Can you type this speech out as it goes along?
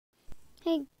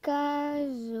Hey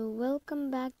guys, welcome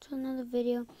back to another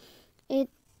video.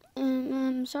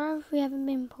 I'm sorry if we haven't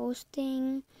been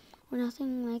posting or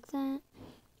nothing like that.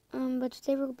 But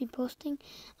today we'll be posting.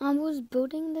 I was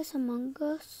building this Among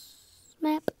Us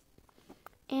map,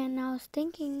 and I was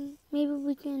thinking maybe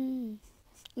we can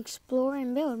explore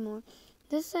and build more.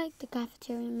 This is like the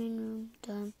cafeteria main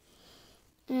room,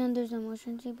 and there's a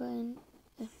emergency button.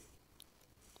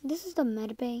 This is the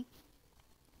med bay.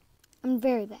 I'm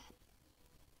very bad.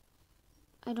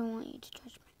 I don't want you to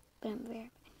judge me, but I'm very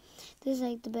bad. This is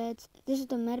like the beds. This is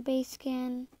the medbay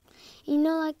scan. You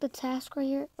know, like the task right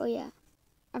here? Oh yeah,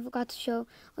 I forgot to show.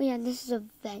 Oh yeah, this is a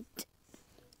vent.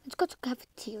 Let's go to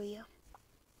cafeteria.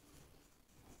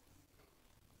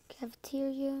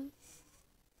 Cafeteria.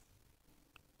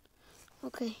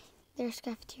 Okay, there's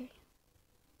cafeteria.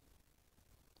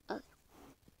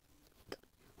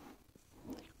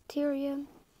 Cafeteria.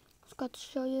 Let's go to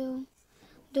show you.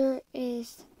 There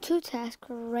is 2 tasks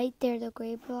right there, the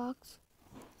gray blocks.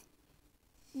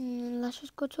 Let's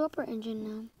just go to upper engine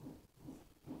now.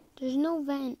 There's no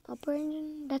vent in upper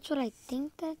engine. That's what I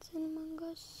think that's in Among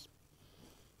Us.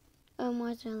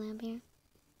 Why is there a lamp here?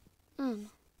 I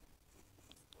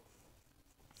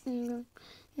don't know.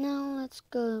 Now let's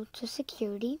go to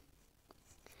security.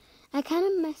 I kind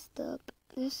of messed up.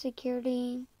 This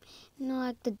security, you know,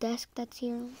 like the desk that's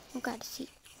here. You gotta see.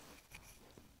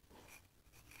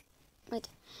 Right.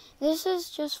 This is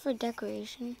just for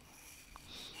decoration.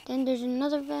 Then there's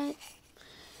another vent.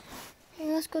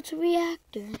 And let's go to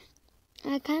reactor.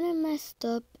 I kind of messed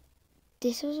up.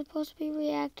 This was supposed to be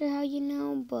reactor, how you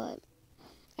know, but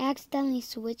I accidentally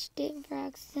switched it for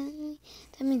accidentally.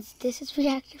 That means this is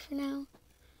reactor for now.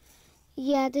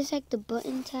 Yeah, there's like the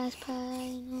button task pad,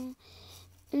 you know.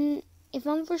 And if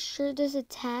I'm for sure there's a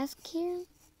task here,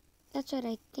 that's what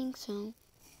I think so.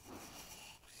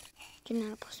 You're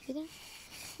not supposed to be there.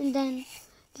 And then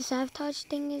the sabotage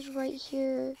thing is right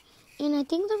here. And I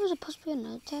think there was supposed to be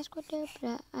another task right there,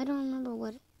 but I don't remember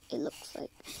what it looks like.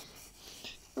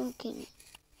 Okay.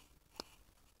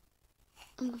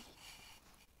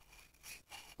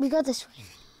 We got this one.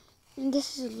 And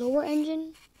this is a lower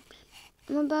engine.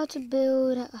 I'm about to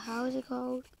build, how is it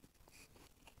called?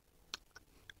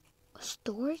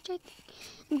 Storage, I think?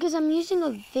 Because I'm using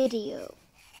a video.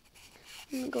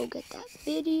 I'm gonna go get that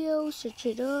video, search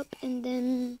it up, and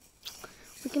then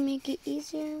we can make it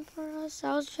easier for us.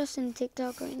 I was just in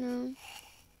TikTok right now.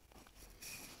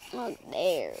 Oh,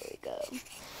 there we go.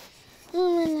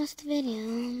 Oh, I lost the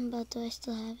video, but do I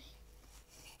still have it?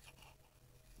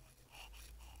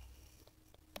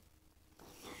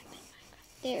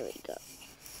 There we go.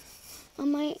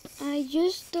 I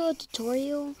used the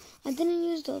tutorial. I didn't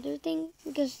use the other thing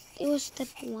because it was step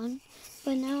 1,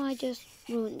 but now I just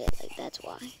ruined it. Like, that's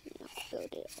why I'm not gonna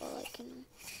build it all I can.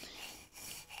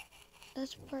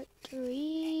 That's part 3.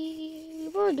 We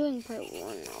were doing part 1.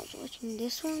 I was watching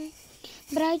this one,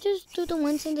 but I just do the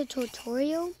ones in the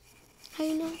tutorial. How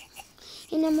you know?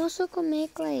 And I'm also gonna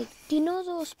make, like, do you know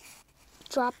those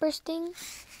droppers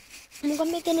things? I'm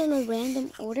gonna make it in a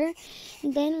random order,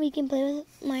 and then we can play with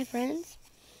my friends.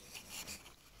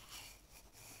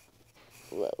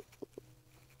 Whoa.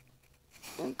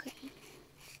 Okay.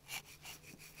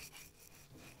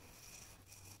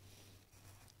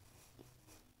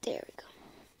 There we go.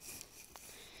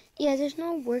 Yeah, there's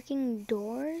no working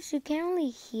doors. You can only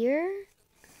hear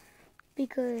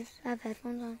because I have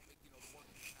headphones on.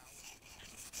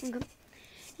 Okay.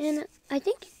 And I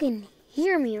think you can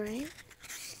hear me, right?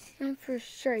 I'm for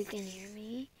sure you can hear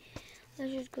me.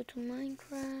 Let's just go to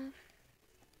Minecraft.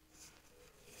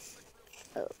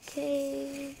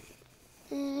 Okay.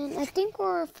 And I think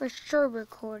we're for sure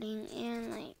recording,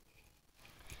 and like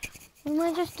we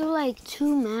might just do like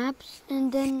 2 maps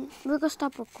and then we're gonna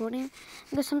stop recording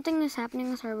because something is happening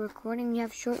with our recording. We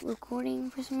have short recording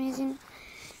for some reason.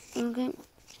 Okay.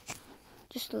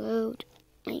 Just load.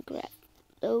 Minecraft.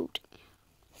 Load.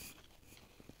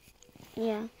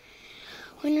 Yeah.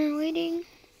 When we're waiting,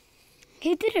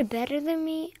 he did it better than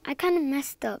me. I kind of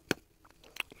messed up.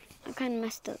 I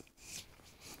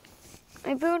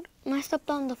messed up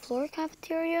on the floor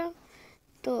cafeteria,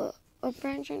 the upper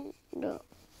engine, the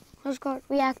what's it called,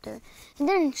 reactor. It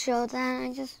didn't show that.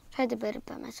 I just tried to build it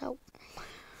by myself.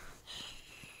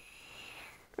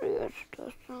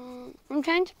 I'm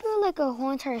trying to build like a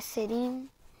whole entire city. You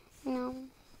know,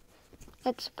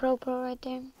 that's pro right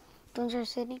there. The entire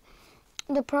city.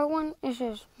 The pro one is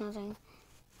just nothing.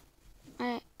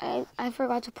 I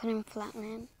forgot to put in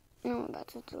flatland. And I'm about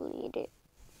to delete it.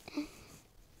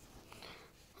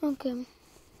 Okay.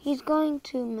 He's going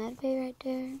to medbay right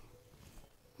there.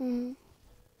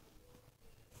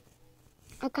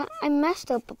 I messed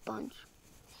up a bunch.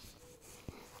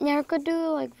 Yeah, I could do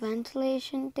like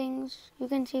ventilation things. You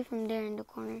can see from there in the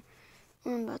corner.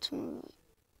 I'm about to move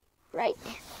right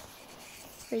there.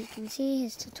 So you can see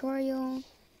his tutorial.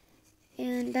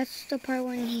 And that's the part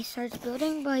when he starts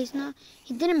building, but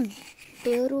he didn't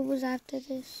build what was after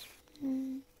this.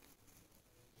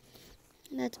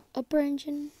 That's upper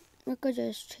engine. We could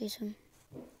just chase him.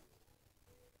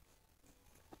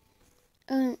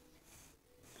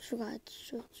 Forgot to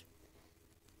switch.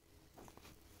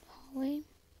 Hallway.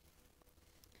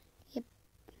 Yep.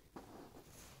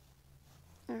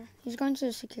 He's going to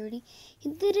the security. He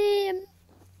did it.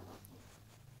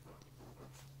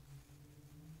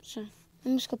 So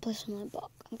I'm just gonna place him on a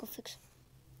block. I'm gonna fix it.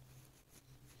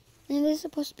 And this is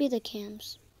supposed to be the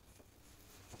cams.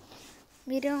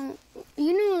 We don't,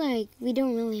 we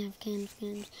don't really have cams.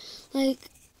 Like,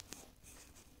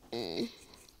 I'm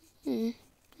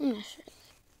not sure.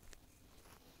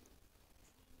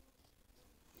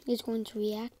 He's going to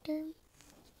reactor.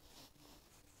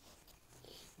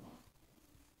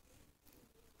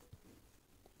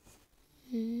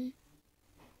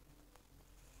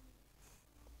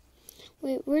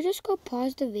 Wait, we're just gonna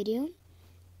pause the video.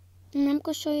 And I'm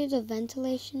gonna show you the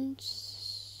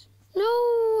ventilations. No,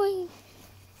 I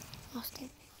lost it.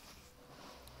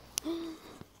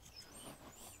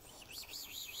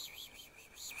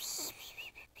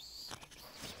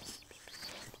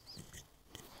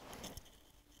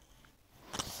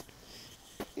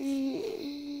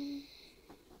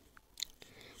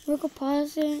 We're gonna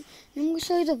pause it. And I'm gonna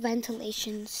show you the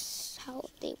ventilations, how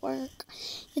they work.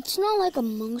 It's not like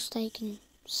AMOGS that you can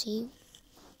see.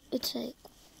 It's like,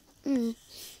 load.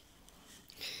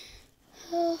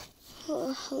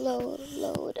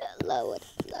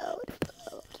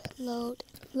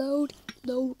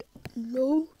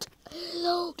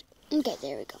 Okay,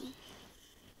 there we go.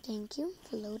 Thank you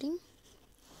for loading.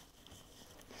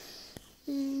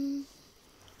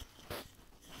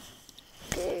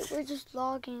 Okay, we're just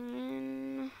logging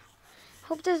in.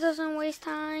 Hope this doesn't waste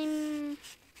time.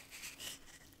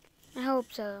 I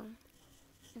hope so.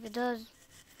 If it does,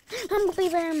 I'm gonna be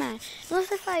very mad.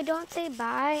 Unless if I don't say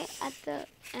bye at the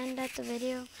end of the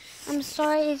video. I'm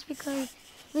sorry, it's because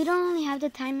we don't only have the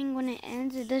timing when it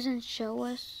ends. It doesn't show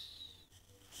us.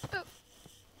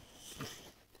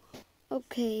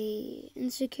 Okay,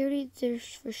 in security,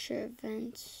 there's for sure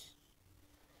vents.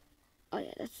 Oh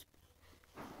yeah, that's...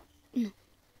 No.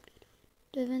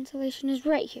 The ventilation is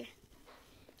right here.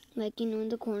 Like, in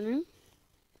the corner.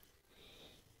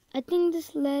 I think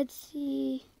this leads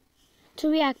to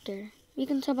reactor. You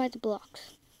can tell by the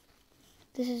blocks.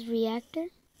 This is reactor.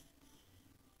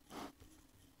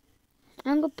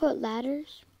 I'm gonna put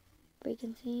ladders, but you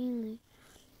can see,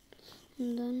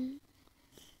 and then,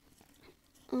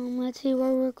 let's see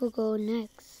where we're gonna go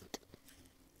next.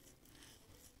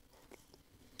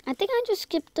 I think I just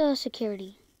skipped the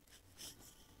security.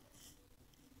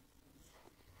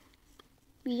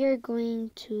 We are going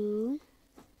to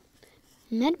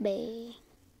medbay.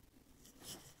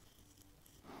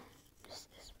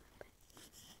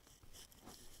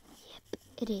 Yep,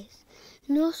 it is.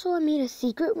 And also I made a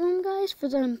secret room, guys, for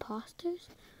the imposters.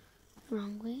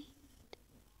 Wrong way.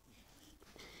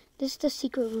 This is the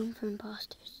secret room for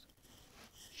imposters.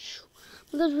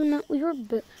 Because when I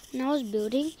was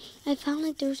building, I found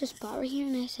like there was a spot right here,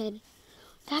 and I said,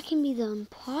 that can be the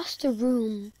imposter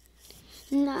room.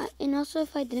 And also,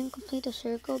 if I didn't complete the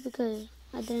circle because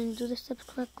I didn't do the steps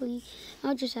correctly,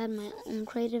 I'll just add my own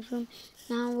creative room.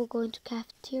 Now we'll go into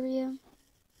cafeteria.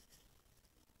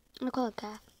 I call it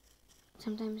caf.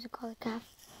 Sometimes I call it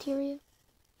cafeteria.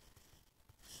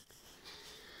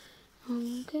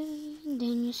 Okay,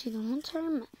 then you see the entire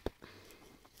map.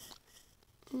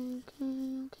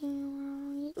 Okay, where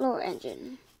are we? Lower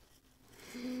engine.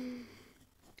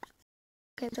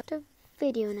 Okay, start the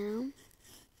video now.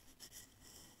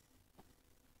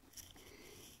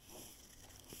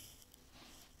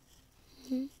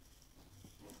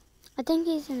 I think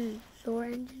he's in lower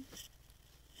engine.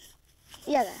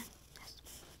 Yeah, there.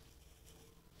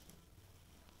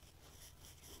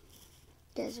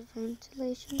 There's a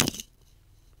ventilation.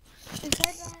 Inside I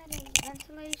had a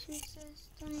ventilation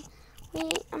system.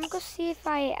 I'm gonna see if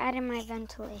I added my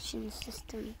ventilation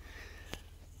system.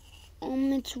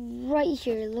 It's right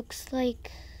here. It looks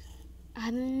like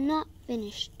I'm not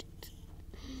finished it.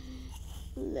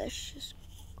 Let's just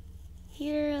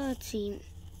here. Let's see.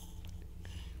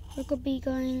 We're gonna be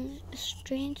going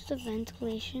straight into the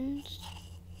ventilations.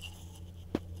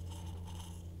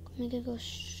 Make it go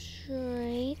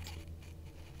straight.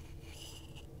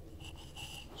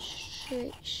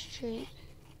 Straight.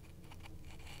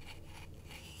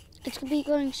 it's gonna be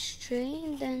going straight,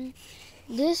 and then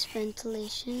this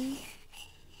ventilation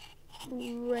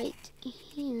right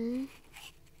here.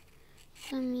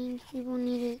 That means we will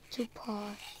need it to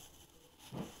pause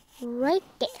right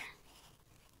there.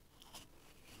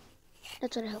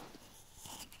 That's what I hope.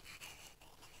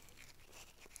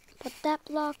 Put that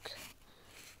block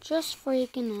just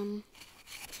freaking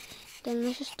then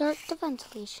let's just start the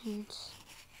ventilations.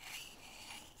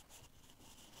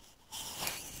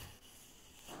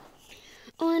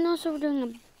 Oh, and also we're doing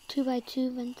a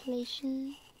 2x2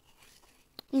 ventilation.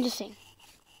 I'm just saying.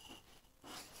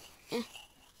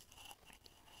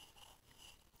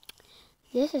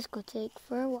 This is gonna take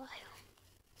for a while.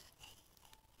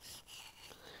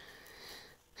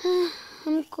 I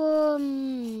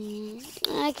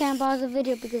can't pause the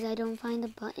video because I don't find the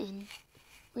button.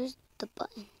 Where's the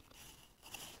button?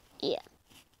 Yeah.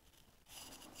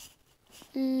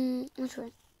 Which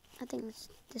way? I think it's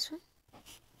this way.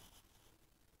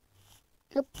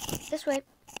 Nope, this way.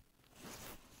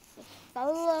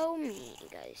 Follow me,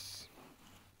 guys.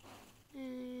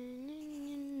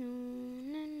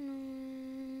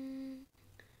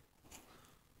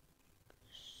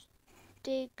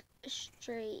 Stick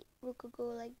straight. We could go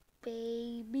like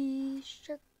baby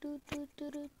shark doo doo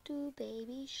doo doo doo,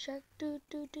 baby shark doo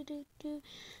doo doo doo doo,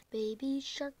 baby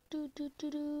shark doo doo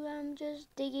doo doo. I'm just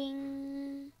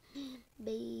digging,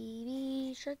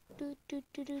 baby shark doo doo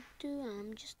doo doo doo.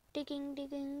 I'm just digging,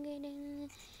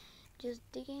 just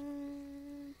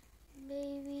digging,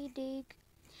 baby dig,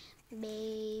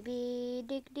 baby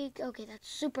dig. Okay, that's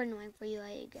super annoying for you,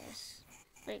 I guess.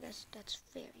 But I guess that's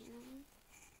very annoying.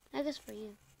 I guess for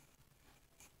you.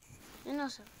 And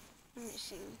also, I'm just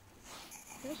saying,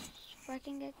 just so I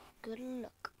can get good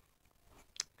luck.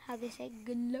 How they say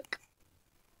good luck.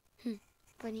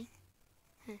 Funny.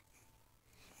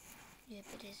 Yep,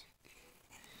 it is.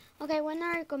 Okay, when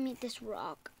are we gonna meet this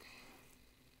rock?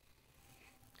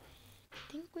 I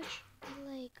think we should be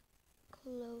like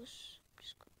close.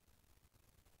 Just go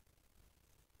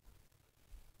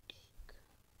dig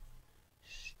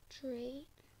straight,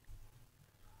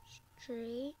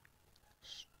 straight,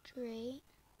 straight,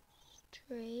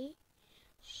 straight,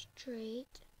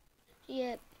 straight.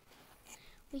 Yep.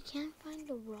 We can't find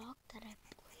the rock that I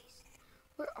placed.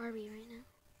 Where are we right now?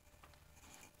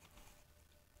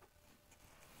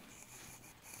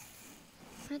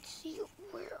 Let's see,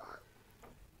 where are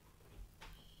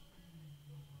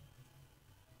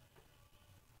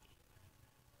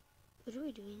we? What are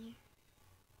we doing here?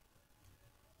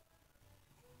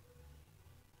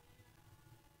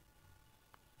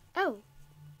 Oh.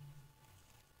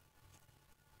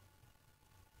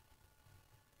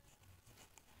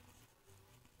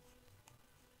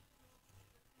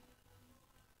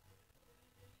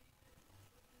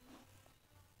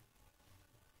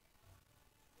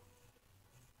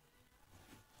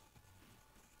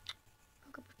 I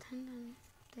could pretend that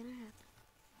didn't happen.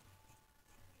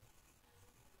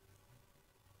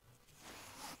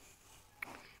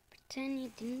 Pretend you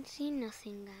didn't see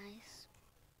nothing, guys.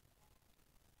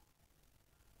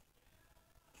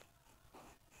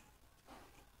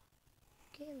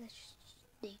 Okay, let's just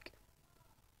dig.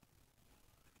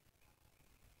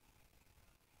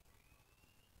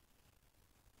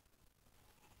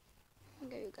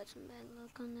 Okay, we got some bad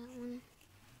luck on that one.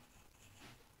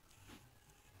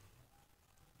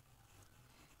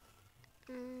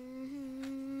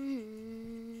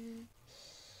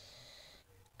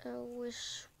 I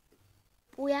wish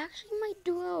we actually might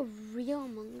do a real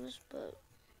Among Us, but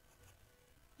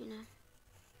you know,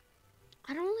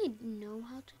 I don't really know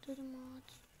how to do the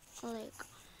mods. Like,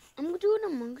 I'm gonna do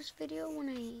an Among Us video when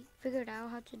I figured out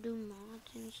how to do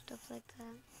mods and stuff like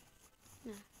that.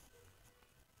 No.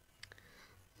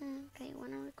 Okay,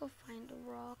 when are we go find the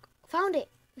rock? Found it!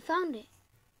 We found it!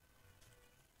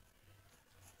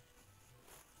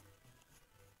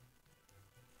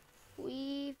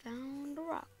 We found the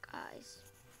rock, guys.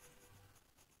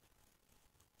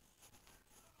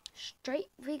 Straight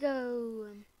we go.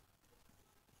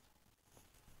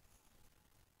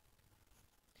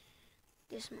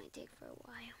 This might take for a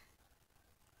while.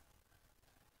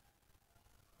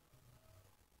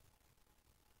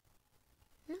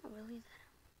 Not really that.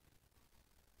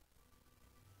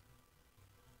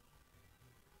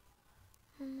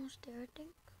 Almost there, I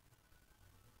think.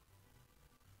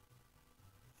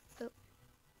 Oh.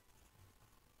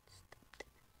 Stopped.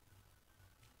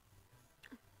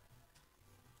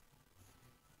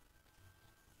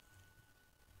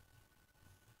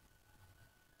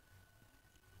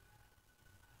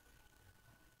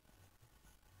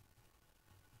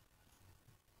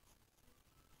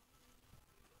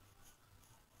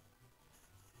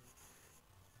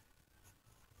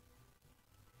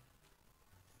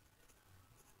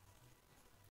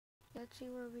 let's see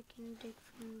where we can dig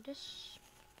from this.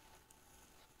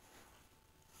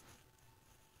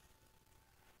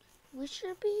 We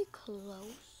should be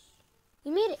close. We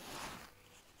made it.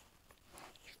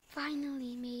 We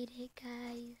finally made it,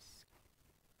 guys.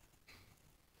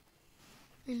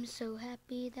 I'm so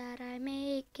happy that I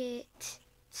make it.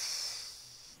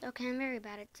 Okay, I'm very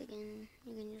bad at digging.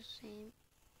 You can just say.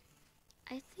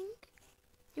 I think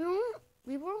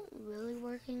we weren't really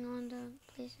working on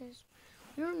the places.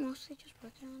 We were mostly just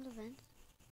working on the vents.